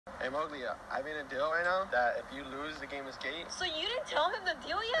Hey Mowgli, I made a deal right now that if you lose the game of skate... So you didn't tell him the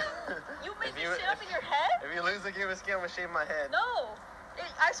deal yet? You made this shit up in your head? If you lose the game of skate, I'm gonna shave my head. No.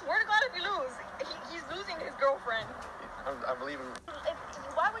 I swear to God, if you lose, he's losing his girlfriend. I believe him.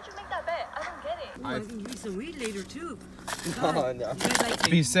 Why would you make that bet? I don't get it. I can give you some weed later too. No, no.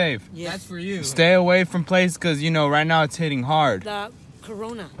 Be safe. Yeah. That's for you. Stay away from places because, you know, right now it's hitting hard. The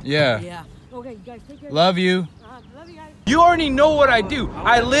corona. Yeah. Yeah. Okay, you guys take care. Love you. Love you guys. You already know what I do.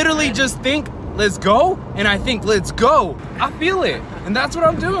 I literally just think, let's go, and I think, let's go. I feel it, and that's what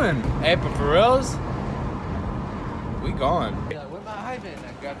I'm doing. Hey, but for reals, we gone. Where my Ivan?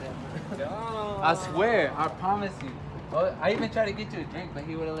 I grabbed that. I swear, I promise you. Oh, I even tried to get you a drink, but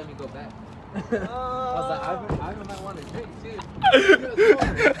he wouldn't let me go back. I was like, Ivan might want a drink too. You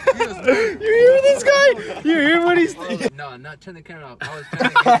hear this guy? You hear what he's saying? No, not turn the camera off. I was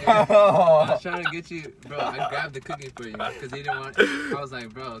trying to get you. I was trying to get you, bro. I grabbed the cookie for you because he didn't want. I was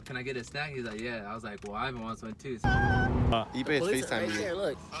like, bro, can I get a snack? He's like, yeah. I was like, well, Ivan wants one too. So. eBay is FaceTime right there,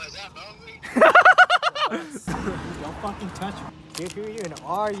 look. Oh, is that Mowgli? Don't fucking touch me. Dude, who are you gonna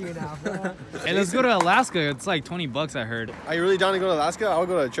argue now, bro? Hey, let's go to Alaska. It's like 20 bucks, I heard. Are you really down to go to Alaska? I would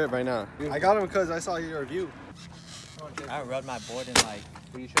go to a trip right now. I got him because I saw your review. I rode my board and like,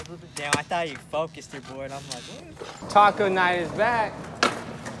 Were you sure with it? damn, I thought you focused your board. I'm like, what? Taco night is back.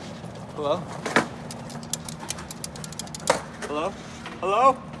 Hello? Hello?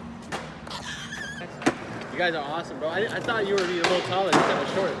 Hello? You guys are awesome, bro. I thought you would be a little taller. You're kind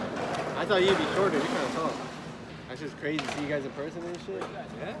of short. I thought you'd be shorter. You're kind of tall. That's just crazy to see you guys in person and shit.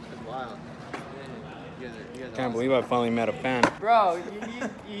 Yeah? That's wild. You guys are Can't believe I finally met a fan. Bro,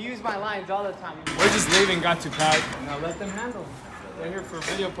 you use my lines all the time. We're just leaving, got to pack. Now let them handle. They're here for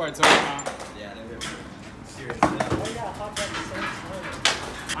video parts right now. Yeah, they're here for serious stuff.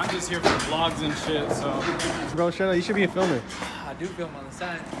 I'm just here for vlogs and shit, so. Bro, shut up. You should be a filmer. I do film on the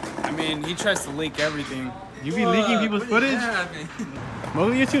side. I mean, he tries to leak everything. You be leaking people's footage? Happened?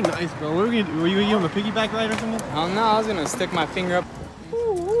 Mowgli, you're too nice, bro. Were you on the piggyback ride or something? I don't know, I was gonna stick my finger up. I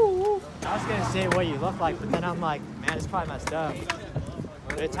was gonna say what you look like, but then I'm like, man, it's probably messed up.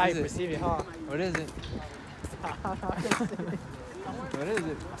 It's how you perceive it, huh? What is it? What is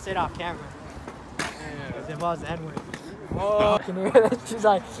it? I said off camera. Because it was the N-word. Oh. She's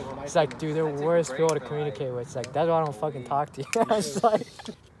like, dude, they're the worst girl to communicate with. It's like, that's why I don't fucking talk to you. I was like,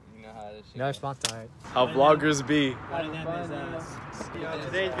 You know how this shit no response, alright. How vloggers be.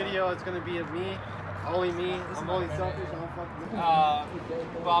 Today's video is gonna be of me. Only me. I'm only selfish. I don't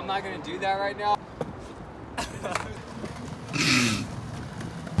fucking Well, I'm not gonna do that right now.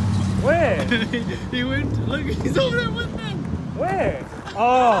 Where? He went. Look, he's over there with them. Where?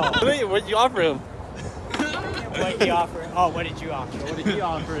 Oh. Wait, what did you offer him? What did he offer? Oh, what did you offer? What did he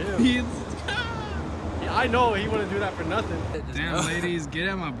offer him? Yeah, I know he wouldn't do that for nothing. Damn, ladies, get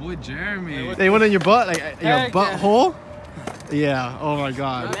at my boy Jeremy. They went in your butt, like your butthole. Yeah. Oh my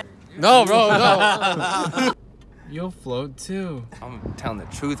god. No, bro. No. You'll float too. I'm telling the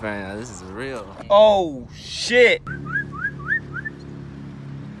truth right now. This is real. Oh shit!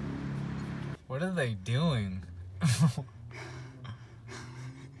 What are they doing?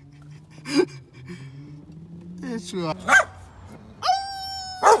 It's right.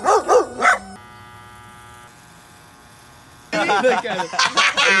 Look at it.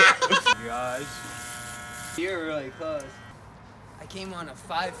 Gosh. You're really close. I came on a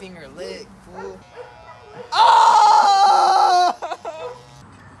 5-finger lick, fool.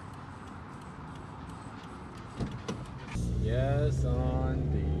 Yes,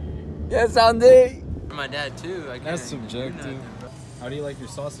 on Yes, on D. My dad too. I That's subjective. How do you like your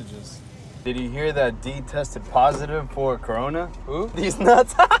sausages? Did you hear that D tested positive for corona? Who? These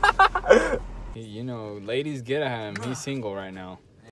nuts. You know, ladies get at him. He's single right now.